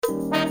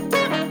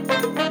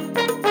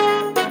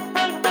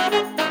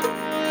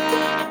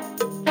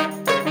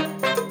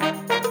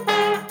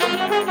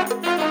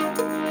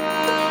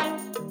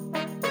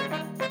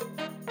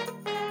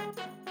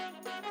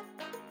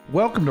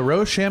Welcome to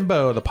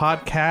Rochambeau, the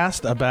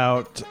podcast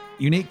about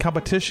unique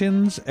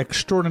competitions,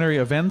 extraordinary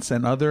events,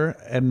 and other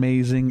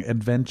amazing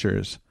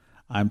adventures.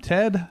 I'm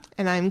Ted.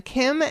 And I'm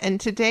Kim,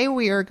 and today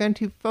we are going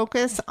to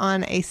focus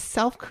on a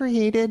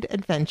self-created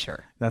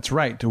adventure. That's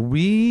right.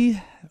 We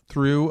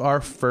threw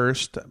our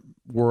first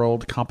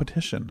world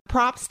competition.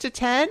 Props to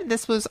Ted.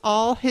 This was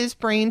all his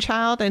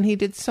brainchild, and he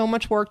did so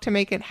much work to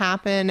make it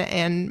happen.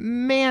 And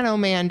man, oh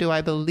man, do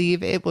I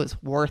believe it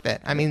was worth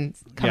it. I mean,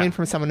 coming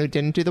from someone who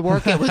didn't do the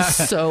work, it was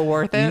so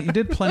worth it. You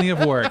did plenty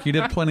of work. You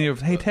did plenty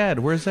of, hey, Ted,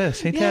 where's this?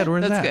 Hey, Ted,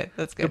 where's that? That's good.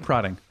 That's good. Good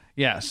prodding.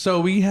 Yeah,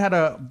 so we had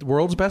a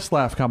world's best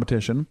laugh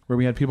competition where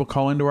we had people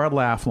call into our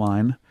laugh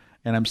line.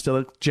 And I'm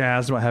still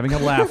jazzed about having a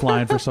laugh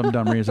line for some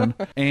dumb reason.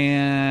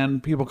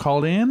 And people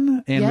called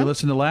in and we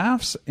listened to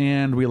laughs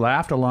and we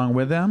laughed along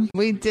with them.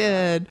 We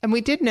did. And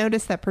we did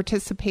notice that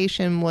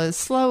participation was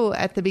slow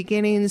at the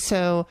beginning.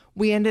 So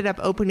we ended up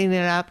opening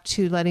it up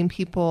to letting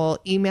people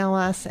email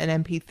us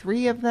an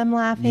MP3 of them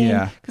laughing.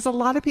 Yeah. Because a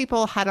lot of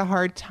people had a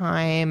hard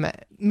time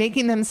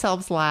making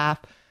themselves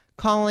laugh,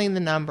 calling the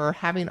number,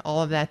 having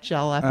all of that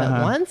gel up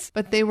at once,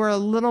 but they were a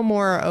little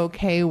more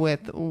okay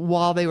with,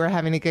 while they were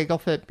having a giggle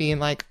fit, being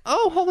like,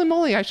 oh, holy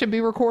moly, I should be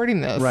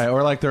recording this. Right,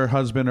 or like their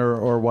husband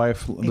or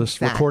wife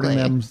just recording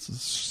them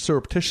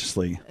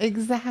surreptitiously.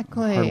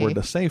 Exactly. Hard word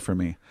to say for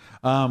me.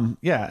 And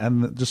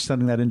just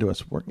sending that into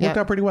us worked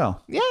out pretty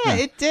well. Yeah,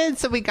 it did.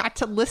 So we got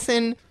to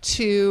listen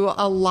to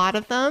a lot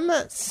of them.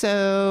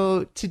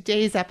 So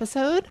today's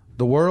episode,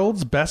 the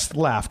world's best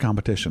laugh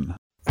competition.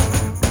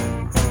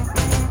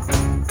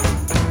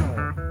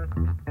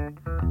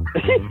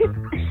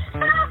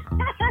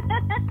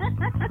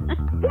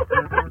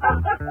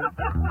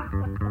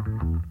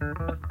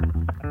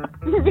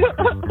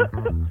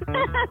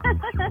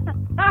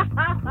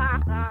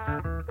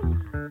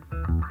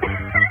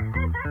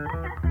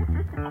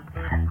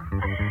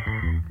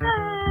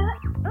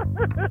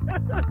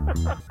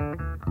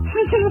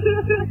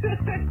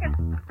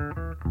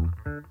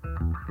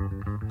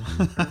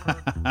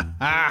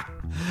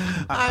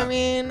 I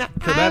mean,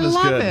 I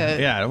love it.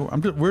 Yeah,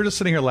 we're just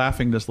sitting here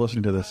laughing, just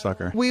listening to this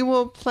sucker. We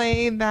will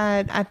play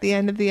that at the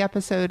end of the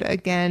episode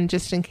again,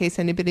 just in case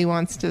anybody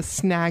wants to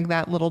snag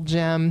that little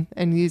gem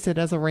and use it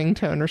as a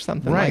ringtone or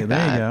something like that.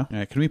 Right, there you go.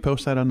 Right, can we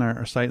post that on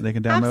our site? They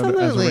can download it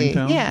as a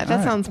ringtone? Yeah,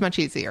 that sounds much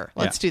easier.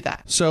 Let's do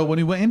that. So when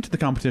we went into the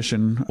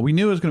competition, we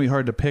knew it was going to be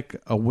hard to pick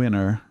a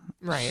winner.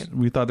 Right.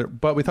 We thought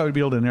we'd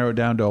be able to narrow it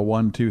down to a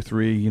 1, 2,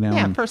 3,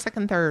 Yeah, first,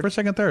 second, third. First,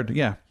 second, third,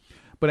 yeah.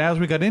 But as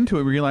we got into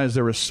it, we realized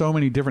there were so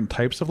many different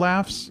types of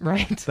laughs.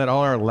 Right. That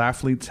all our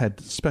laughleets had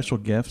special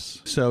gifts.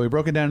 So we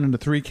broke it down into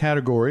 3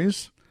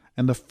 categories.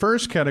 And the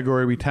first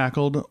category we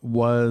tackled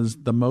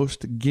was the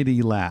most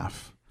giddy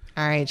laugh.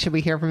 All right. Should we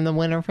hear from the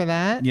winner for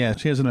that? Yeah,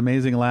 she has an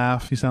amazing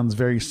laugh. She sounds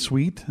very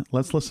sweet.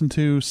 Let's listen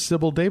to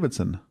Sybil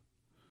Davidson.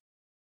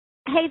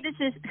 Hey, this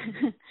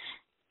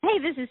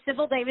is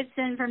Sybil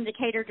Davidson from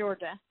Decatur,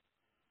 Georgia.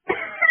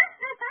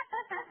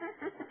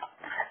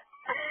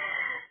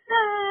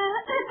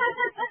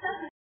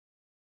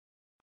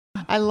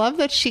 I love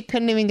that she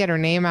couldn't even get her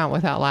name out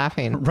without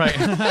laughing. Right.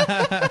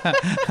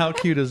 How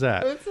cute is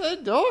that? It's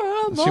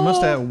adorable. She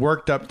must have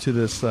worked up to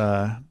this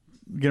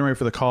getting ready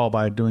for the call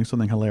by doing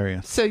something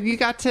hilarious. So you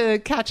got to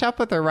catch up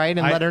with her, right?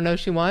 And let her know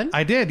she won?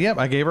 I did, yep.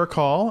 I gave her a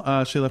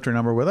call. She left her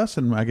number with us,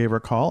 and I gave her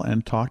a call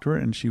and talked to her,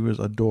 and she was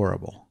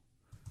adorable.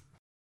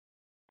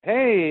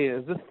 Hey,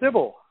 is this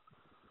Sybil?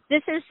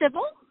 This is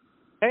Sybil.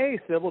 Hey,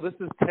 Sybil, this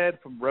is Ted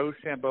from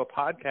Rochambeau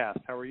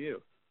Podcast. How are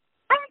you?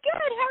 I'm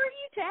good. How are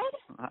you, Ted?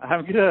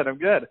 I'm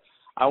good.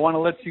 I want to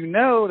let you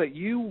know that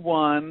you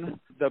won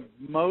the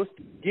most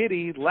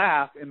giddy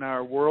laugh in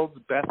our world's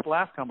best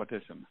laugh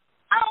competition.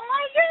 Oh,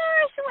 my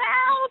gosh.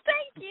 Wow.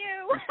 Thank you.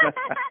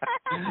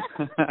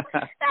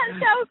 That's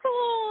so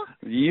cool.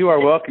 You are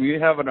welcome. You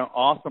have an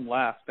awesome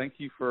laugh. Thank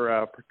you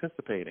for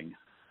participating.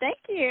 Thank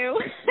you.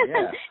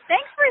 Yeah.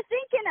 Thanks for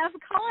thinking of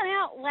calling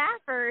out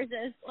laughers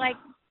as, like,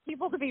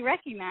 people to be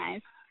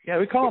recognized. Yeah,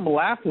 we call them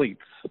laughleets.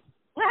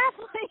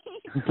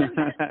 Laughleets.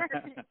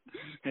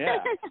 Yeah.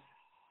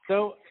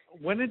 So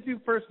when did you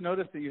first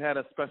notice that you had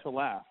a special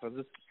laugh? Has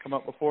this come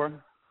up before?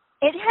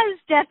 It has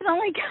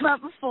definitely come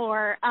up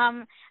before.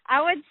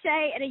 I would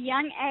say at a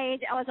young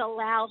age I was a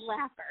loud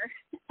laugher,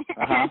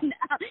 and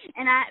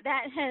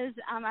that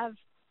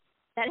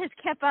has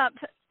kept up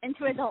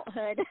into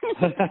adulthood.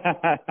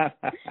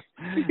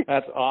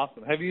 That's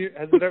awesome. Has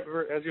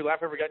your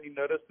laugh ever gotten you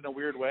noticed in a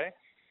weird way?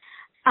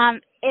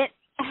 It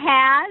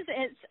has.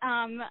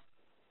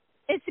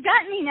 It's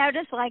gotten me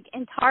noticed, like,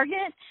 in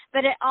Target,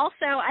 but it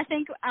also, I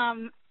think,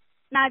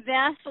 my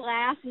best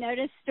laugh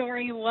notice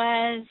story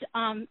was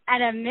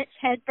at a Mitch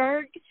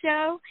Hedberg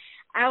show.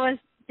 I was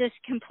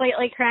just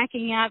completely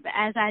cracking up,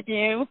 as I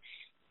do,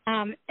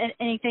 at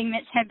anything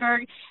Mitch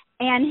Hedberg.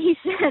 And he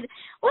said,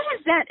 "What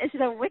is that? Is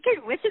the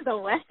Wicked Witch of the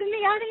West in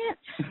the audience?"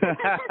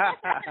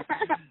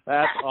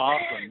 That's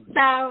awesome.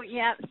 So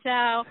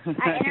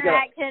I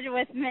interacted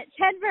with Mitch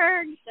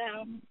Hedberg.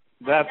 So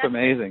That's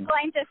amazing.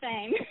 Claim to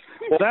fame.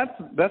 Well,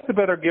 that's a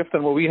better gift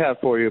than what we have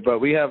for you. But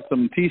we have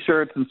some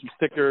T-shirts and some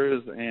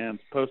stickers and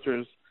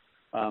posters,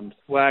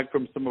 swag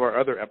from some of our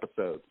other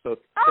episodes. So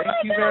thank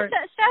you very.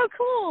 That's so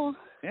cool.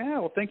 Yeah,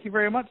 well, thank you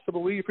very much,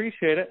 Sybil. We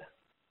appreciate it.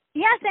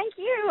 Yeah, thank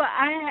you.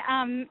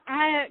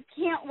 I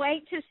can't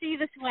wait to see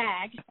the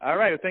swag. All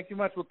right, well, thank you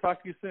much. We'll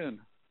talk to you soon.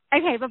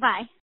 Okay,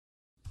 bye-bye.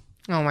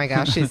 Oh my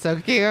gosh, she's so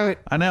cute.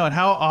 I know, and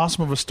how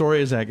awesome of a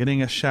story is that?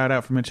 Getting a shout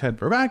out from Mitch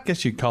Hedberg. I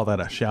guess you'd call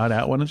that a shout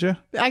out, wouldn't you?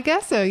 I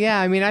guess so,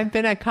 yeah. I mean, I've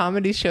been at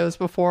comedy shows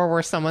before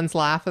where someone's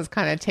laugh has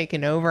kind of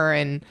taken over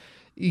and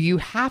you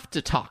have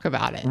to talk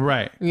about it.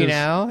 Right. You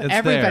know,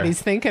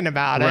 everybody's thinking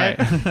about it.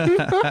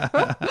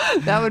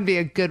 That would be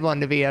a good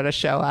one to be at a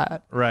show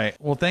at. Right.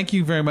 Well, thank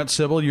you very much,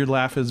 Sybil. Your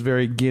laugh is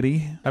very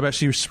giddy. I bet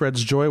she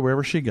spreads joy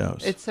wherever she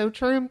goes. It's so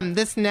true.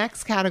 This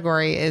next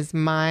category is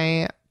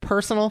my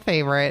personal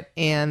favorite,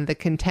 and the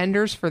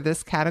contenders for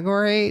this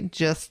category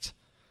just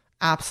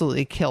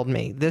absolutely killed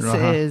me. This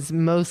is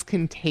most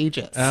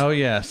contagious. Oh,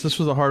 yes. This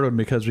was a hard one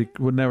because we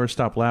would never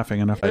stop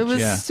laughing enough. It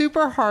was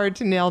super hard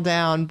to nail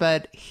down,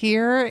 but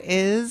here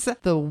is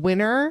the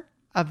winner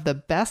of the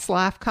best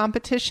laugh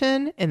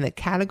competition in the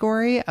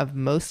category of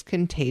most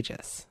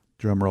contagious.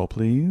 Drum roll,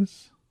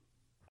 please.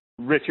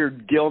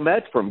 Richard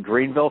Gilmet from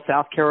Greenville,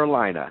 South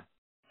Carolina.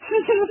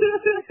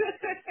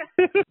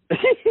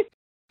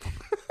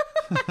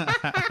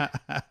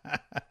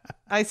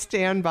 I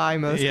stand by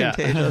most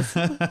contagious.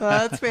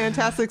 That's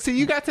fantastic. So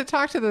you got to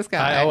talk to this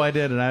guy. I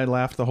did, and I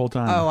laughed the whole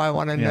time. Oh, I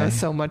want to know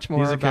so much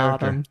more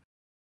about him.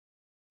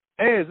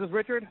 Hey, is this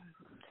Richard?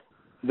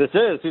 This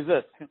is. Who's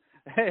this?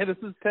 Hey, this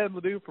is Ted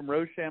Ledoux from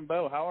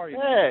Rochambeau. How are you?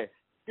 Hey,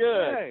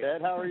 good. Hey.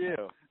 Ted, how are you?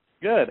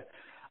 Good.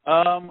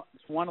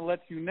 Just want to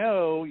let you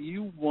know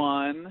you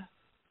won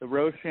the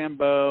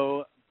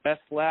Rochambeau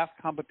Best Laugh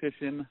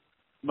Competition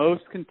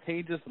Most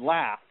Contagious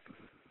Laugh.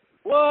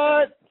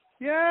 What?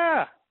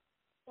 Yeah.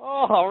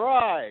 All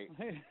right.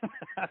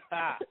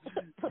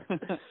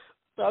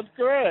 That's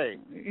great.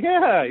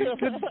 Yeah.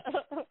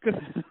 Good.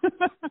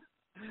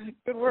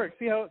 Good work.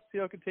 See how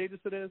contagious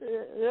it is?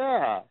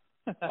 Yeah.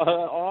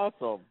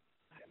 Awesome.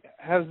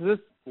 Has this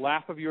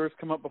laugh of yours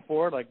come up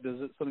before? Like,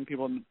 does it something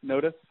people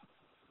notice?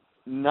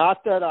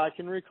 Not that I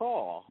can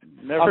recall.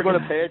 Never. I'm going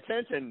to pay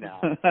attention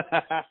now.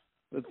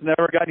 It's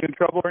never got you in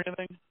trouble or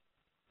anything?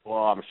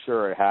 Well, I'm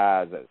sure it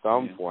has at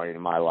some point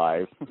in my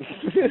life.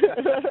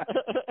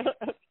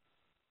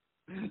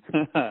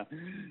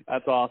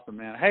 That's awesome,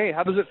 man. Hey,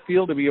 how does it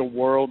feel to be a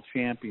world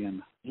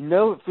champion? You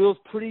know, it feels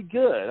pretty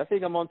good. I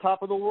think I'm on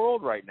top of the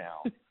world right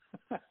now.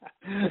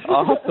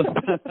 Awesome.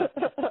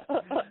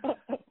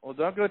 Well,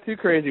 don't go too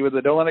crazy with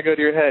it. Don't let it go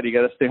to your head. You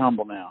got to stay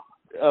humble now.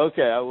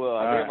 Okay, I will.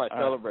 I think I might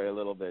right. celebrate a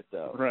little bit,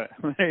 though. Right.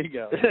 There you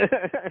go.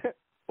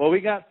 Well, we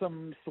got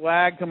some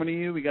swag coming to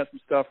you. We got some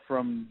stuff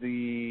from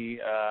the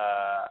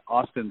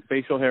Austin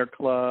Facial Hair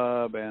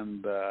Club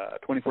and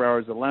 24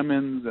 Hours of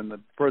Lemons and the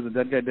For the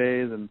Dead Guy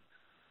Days and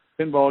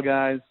Pinball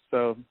Guys.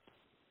 So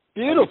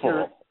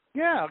beautiful.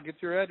 I'll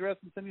get your address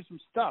and send you some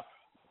stuff.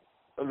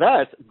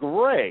 That's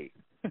great.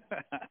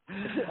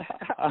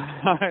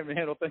 All right,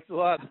 man. Well, thanks a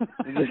lot.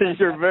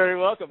 You're very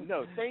welcome.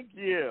 No, thank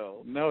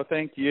you. No,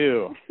 thank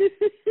you.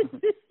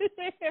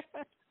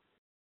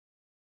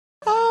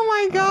 Oh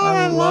my God,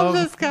 I love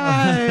this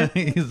guy.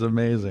 He's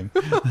amazing.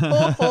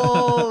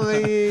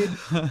 Holy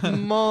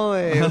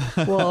moly.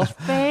 Well,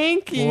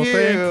 thank you. Well,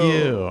 thank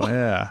you.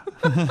 Yeah.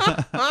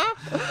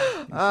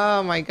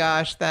 Oh my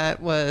gosh, that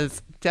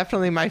was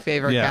definitely my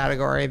favorite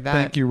category.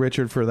 Thank you,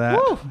 Richard, for that.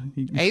 Woo,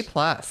 A+.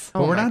 But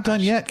we're not done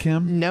yet,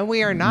 Kim. No,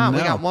 we are not. No.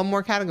 We got one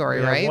more category,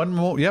 right? One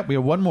more. Yep, we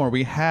have one more.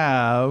 We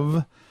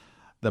have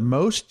the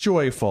most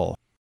joyful.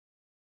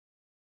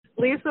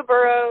 Lisa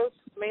Burrows,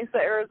 Mesa,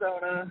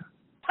 Arizona.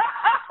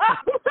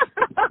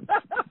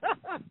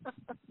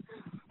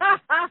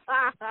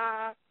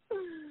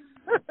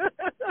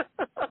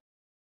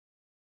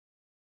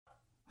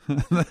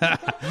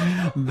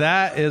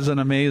 That is an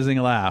amazing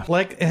laugh.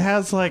 Like, it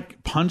has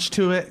like punch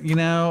to it, you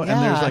know, and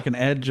there's like an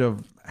edge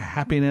of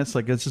happiness,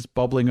 like it's just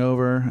bubbling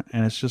over,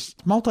 and it's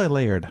just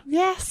multi-layered.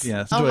 Yes.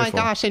 Yes. Oh my joyful.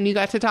 gosh! And you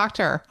got to talk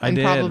to her I and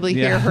did. probably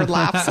hear her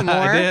laugh some more.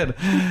 I did.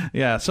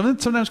 Yeah.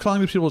 Sometimes calling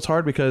these people is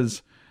hard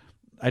because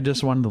I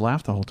just wanted to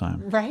laugh the whole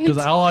time. Right. Because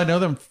all I know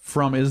them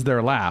from is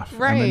their laugh.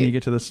 Right. And then you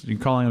get to this, you're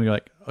calling them, you're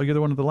like, oh, you're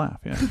the one with the laugh.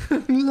 Yeah.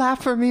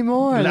 Laugh for me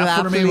more.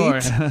 Laugh for me more.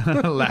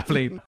 Laugh-leet. Laugh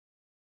leap.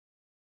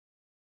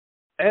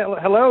 Hey,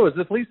 hello, is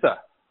this Lisa?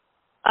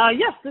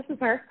 Yes, this is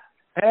her.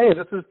 Hey,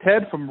 this is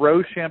Ted from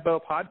Rochambeau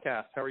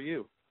Podcast. How are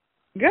you?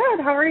 Good.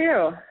 How are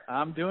you?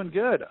 I'm doing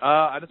good.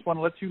 I just want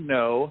to let you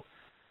know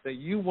that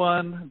you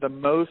won the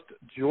most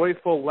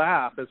joyful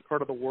laugh as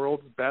part of the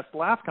world's best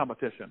laugh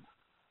competition.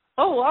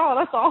 Oh, wow.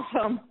 That's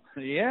awesome.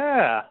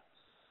 Yeah.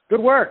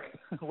 Good work.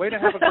 Way to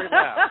have a great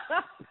laugh.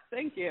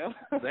 Thank you.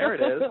 There it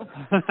is.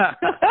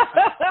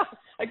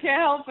 I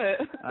can't help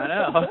it. I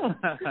know.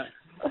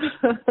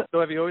 So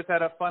have you always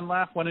had a fun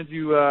laugh? When did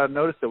you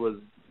notice it was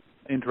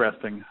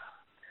interesting?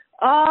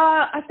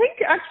 I think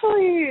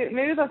actually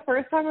maybe the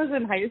first time I was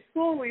in high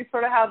school, we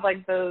sort of had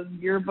like the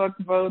yearbook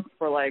votes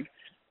for like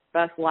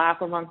best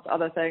laugh amongst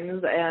other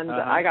things, and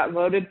I got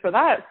voted for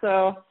that.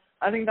 So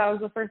I think that was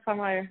the first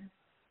time I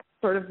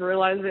sort of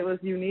realized it was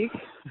unique.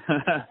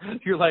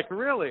 You're like,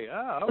 really?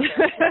 Oh,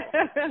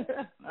 okay.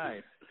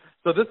 Nice.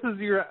 So this is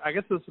I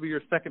guess this will be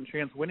your second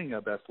chance winning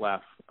a best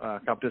laugh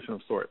competition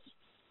of sorts.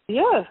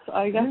 Yes,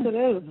 I guess it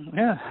is.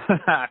 Yeah.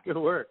 Good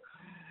work.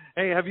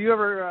 Hey, have you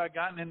ever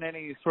gotten in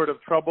any sort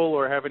of trouble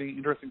or have any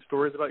interesting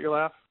stories about your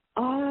laugh?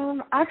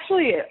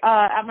 Actually,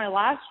 at my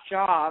last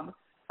job,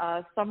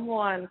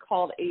 someone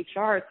called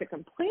HR to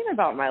complain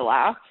about my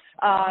laugh.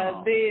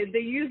 They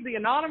used the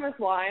anonymous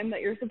line that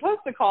you're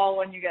supposed to call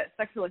when you get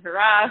sexually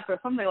harassed or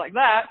something like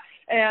that,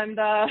 and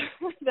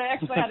they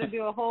actually had to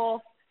do a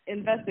whole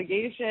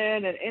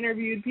investigation and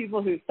interviewed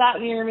people who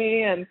sat near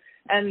me, and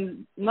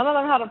none of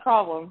them had a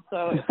problem.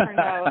 So it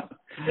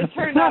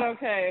turned out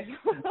okay.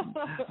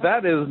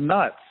 That is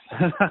nuts.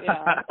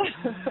 Yeah.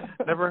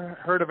 Never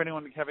heard of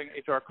anyone having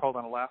HR called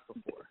on a laugh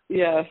before.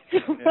 Yes.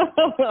 Yeah.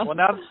 Well,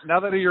 now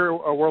that you're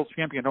a world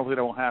champion, hopefully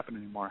that won't happen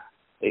anymore.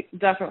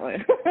 Definitely.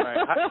 Right.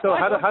 So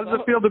how does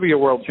it feel to be a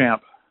world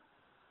champ?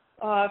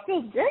 It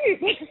feels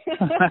great.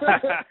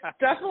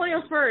 Definitely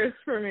a first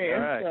for me. All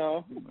right.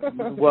 So.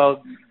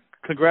 Well,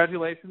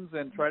 congratulations,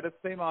 and try to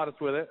stay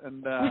modest with it.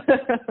 And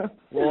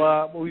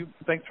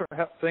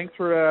thanks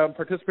for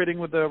participating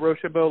with the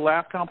Rochambeau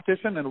Laugh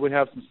Competition, and we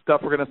have some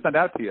stuff we're going to send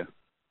out to you.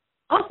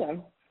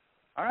 Awesome.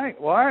 All right.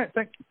 Well, all right.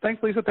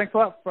 Thanks, Lisa. Thanks a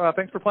lot.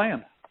 Thanks for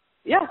playing.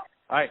 Yeah.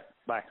 All right.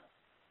 Bye.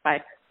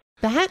 Bye.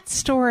 That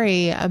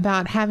story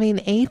about having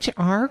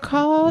HR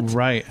called,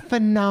 Right.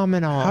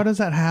 phenomenal. How does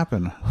that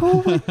happen? Who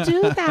would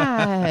do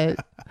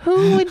that?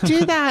 Who would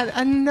do that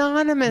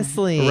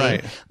anonymously?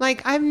 Right.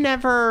 Like I've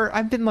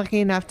been lucky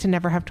enough to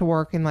never have to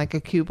work in like a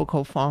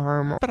cubicle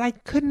farm, but I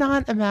could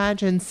not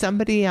imagine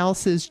somebody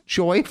else's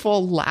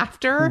joyful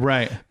laughter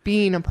Right.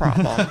 being a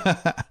problem.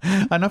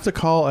 Enough to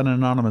call an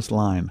anonymous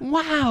line.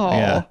 Wow.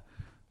 Yeah.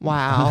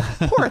 Wow.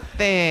 Poor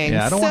thing.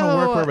 Yeah, I don't want to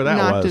work wherever that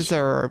not was.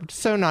 deserved.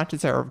 So not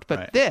deserved. But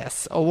Right.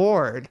 this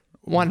award,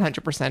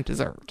 100%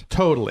 deserved.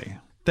 Totally.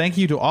 Thank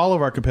you to all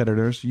of our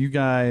competitors. You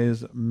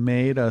guys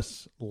made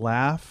us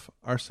laugh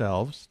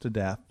ourselves to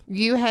death.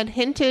 You had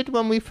hinted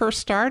when we first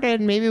started,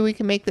 maybe we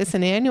can make this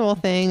an annual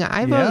thing.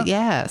 I vote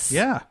yes.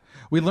 Yeah.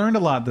 We learned a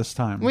lot this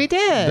time. We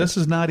did. This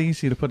is not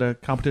easy to put a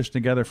competition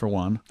together for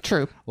one.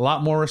 True. A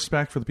lot more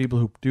respect for the people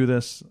who do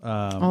this.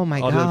 Oh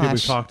my all the other people we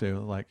gosh. talked to.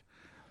 Like,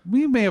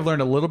 we may have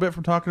learned a little bit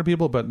from talking to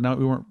people, but no,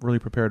 we weren't really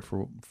prepared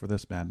for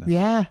this madness.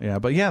 Yeah. Yeah.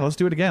 But yeah, let's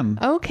do it again.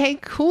 Okay,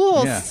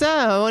 cool. Yeah.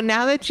 So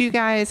now that you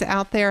guys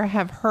out there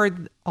have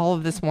heard all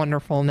of this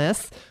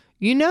wonderfulness,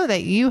 you know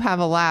that you have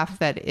a laugh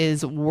that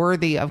is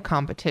worthy of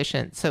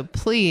competition. So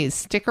please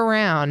stick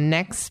around.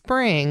 Next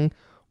spring,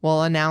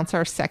 we'll announce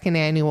our second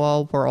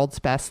annual World's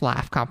Best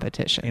Laugh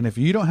Competition. And if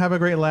you don't have a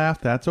great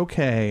laugh, that's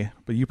okay.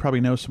 But you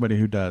probably know somebody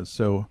who does.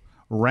 So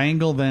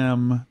wrangle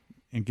them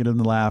and get them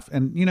to laugh.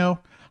 And,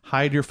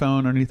 hide your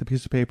phone underneath a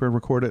piece of paper,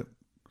 record it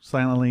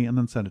silently, and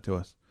then send it to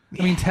us.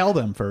 I mean, tell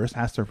them first.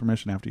 Ask their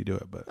permission after you do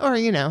it. But Or,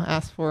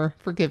 ask for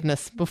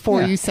forgiveness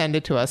before Yeah. you send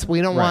it to us. We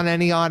don't Right. want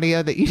any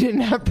audio that you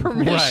didn't have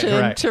permission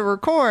Right. to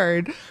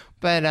record.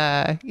 But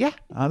yeah.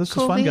 this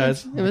cool was fun, beans.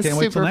 guys. It was I can't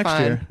wait till super next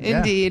fun. year. Yeah.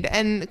 Indeed.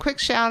 And quick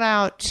shout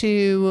out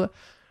to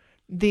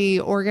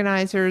the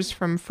organizers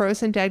from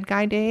Frozen Dead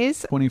Guy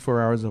Days,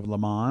 24 Hours of Le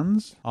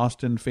Mans,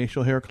 Austin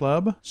Facial Hair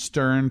Club,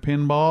 Stern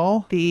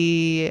Pinball,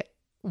 the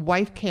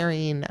wife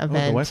carrying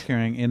event the wife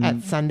carrying in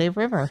at Sunday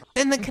River,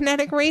 and the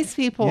Kinetic Race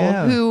people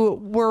Yeah. who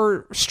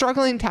were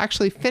struggling to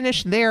actually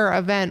finish their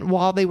event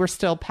while they were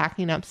still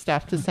packing up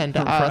stuff to send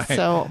to us. Right.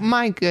 So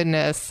my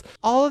goodness,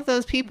 all of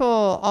those people,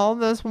 all of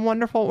those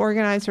wonderful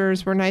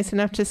organizers were nice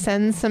enough to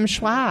send some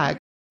swag.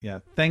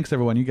 Yeah, thanks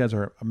everyone. You guys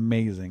are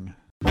amazing.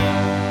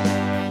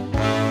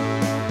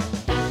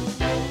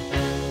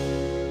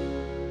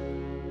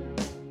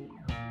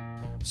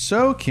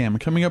 So, Kim,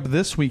 coming up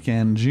this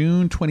weekend,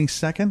 June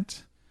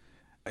 22nd,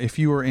 if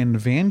you are in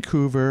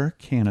Vancouver,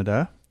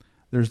 Canada,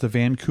 there's the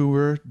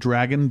Vancouver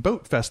Dragon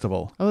Boat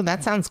Festival. Oh,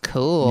 that sounds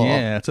cool.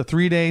 Yeah, it's a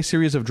 3-day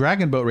series of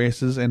dragon boat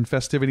races and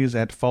festivities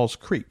at Falls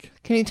Creek.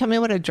 Can you tell me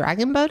what a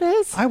dragon boat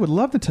is? I would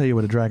love to tell you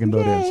what a dragon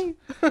boat Yay.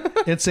 is.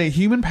 It's a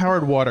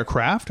human-powered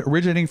watercraft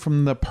originating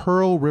from the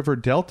Pearl River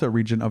Delta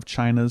region of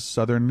China's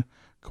southern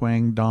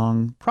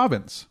Guangdong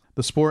province.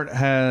 The sport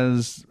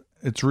has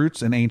its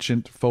roots in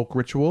ancient folk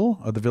ritual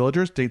of the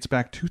villagers, dates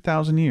back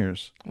 2,000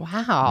 years.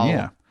 Wow.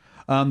 Yeah.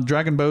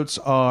 Dragon boats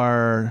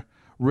are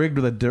rigged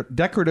with a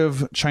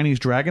decorative Chinese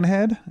dragon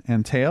head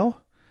and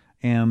tail,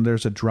 and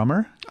there's a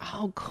drummer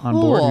Oh, cool. on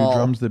board who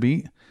drums the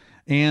beat.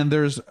 And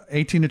there's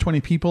 18 to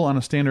 20 people on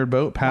a standard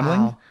boat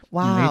paddling.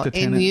 Wow. 8 to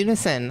 10 In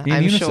unison, in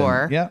I'm unison,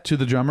 sure. Yeah, to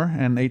the drummer,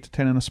 and 8 to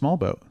 10 in a small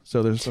boat.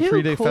 So there's a Too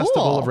 3-day cool.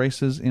 festival of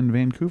races in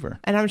Vancouver.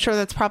 And I'm sure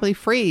that's probably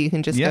free. You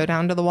can just Yeah. go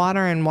down to the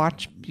water and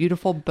watch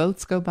beautiful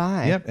boats go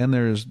by. Yep, and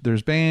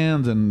there's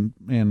bands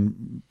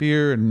and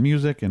beer and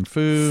music and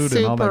food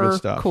and all that good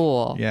stuff. Super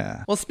cool.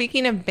 Yeah. Well,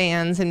 speaking of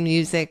bands and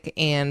music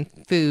and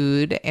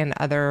food and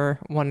other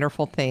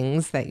wonderful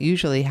things that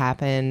usually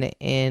happen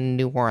in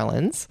New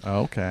Orleans.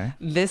 Okay.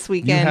 This have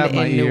weekend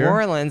my in New ear.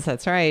 Orleans,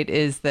 that's right,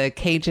 is the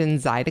Cajun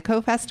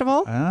Zydeco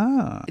Festival.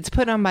 Ah. It's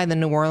put on by the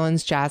New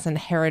Orleans Jazz and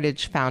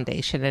Heritage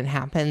Foundation and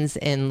happens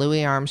in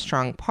Louis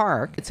Armstrong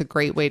Park. It's a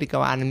great way to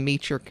go out and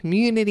meet your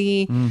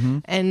community. Mm-hmm.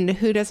 And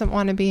who doesn't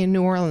want to be in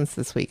New Orleans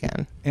this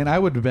weekend? And I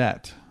would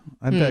bet,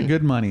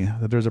 good money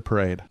that there's a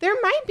parade. There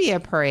might be a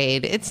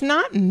parade. It's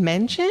not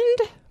mentioned,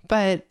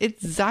 but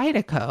it's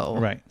Zydeco.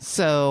 Right.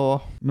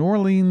 So New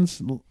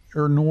Orleanians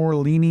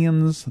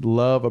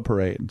love a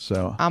parade.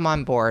 So I'm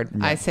on board.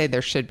 I say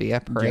there should be a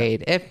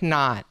parade. If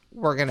not,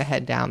 we're going to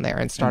head down there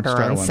and start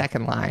our own one.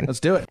 second line. Let's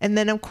do it. And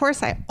then, of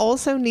course, I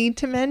also need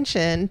to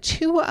mention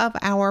 2 of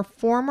our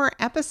former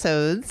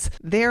episodes.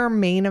 Their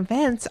main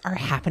events are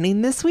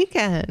happening this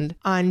weekend.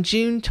 On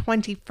June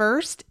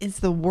 21st is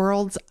the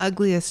World's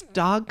Ugliest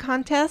Dog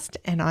Contest,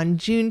 and on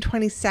June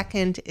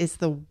 22nd is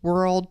the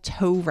World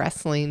Toe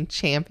Wrestling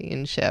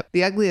Championship.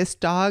 The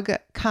Ugliest Dog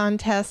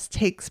Contest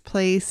takes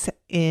place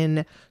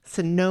in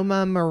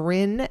Sonoma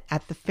Marin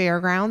at the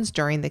fairgrounds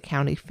during the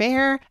county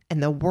fair,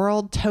 and the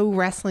World Toe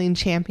Wrestling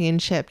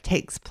Championship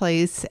takes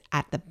place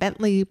at the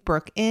Bentley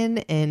Brook Inn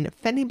in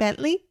Fenny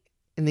Bentley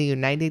in the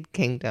United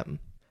Kingdom.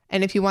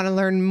 And if you want to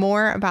learn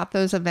more about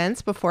those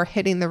events before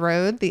hitting the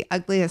road, The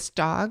Ugliest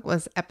Dog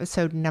was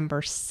episode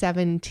number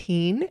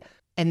 17.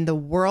 And the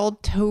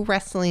World Toe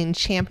Wrestling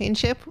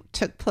Championship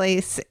took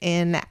place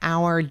in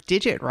our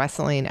Digit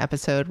Wrestling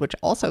episode, which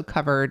also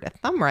covered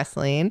thumb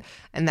wrestling,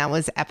 and that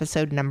was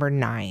episode number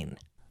 9.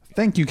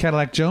 Thank you,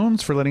 Cadillac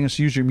Jones, for letting us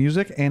use your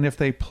music. And if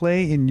they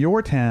play in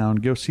your town,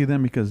 go see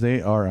them because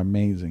they are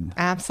amazing.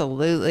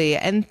 Absolutely.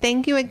 And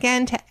thank you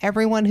again to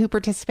everyone who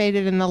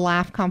participated in the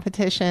laugh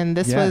competition.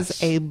 This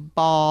was a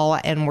ball,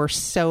 and we're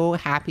so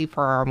happy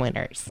for our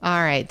winners.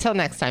 All right. Till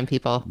next time,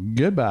 people.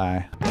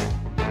 Goodbye.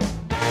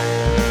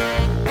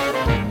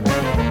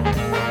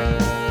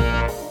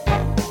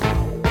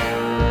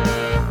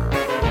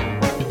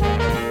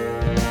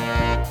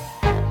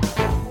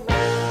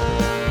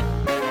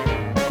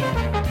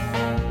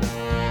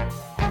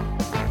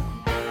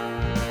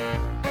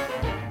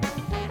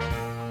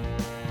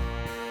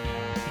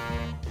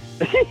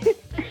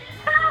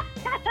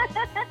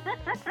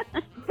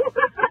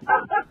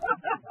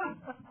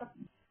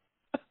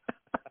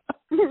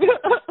 Ha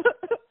ha ha.